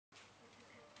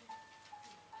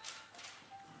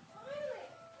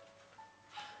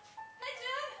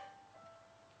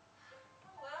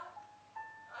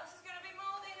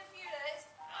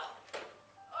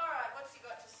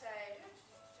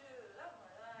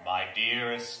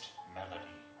dearest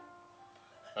Melody,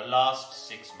 the last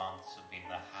 6 months have been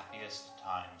the happiest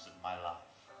times of my life.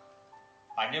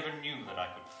 I never knew that I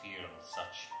could feel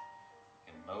such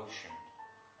emotion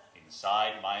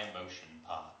inside my emotion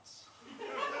parts.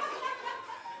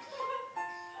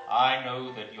 I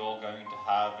know that you're going to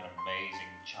have an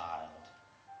amazing child,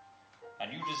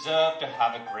 and you deserve to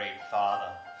have a great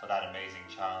father for that amazing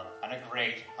child and a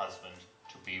great husband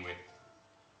to be with.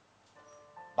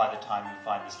 By the time you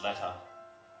find this letter,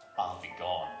 I'll be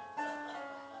gone.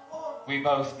 We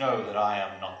both know that I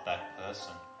am not that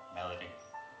person, Melody.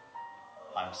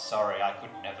 I'm sorry I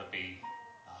could never be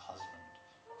the husband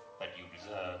that you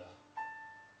deserve.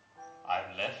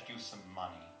 I've left you some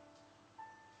money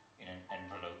in an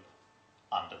envelope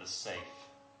under the safe.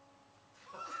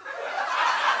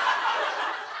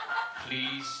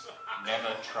 Please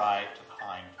never try to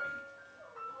find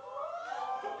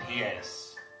me.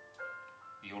 P.S.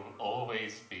 You'll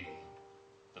always be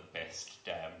the best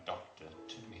damn doctor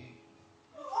to me.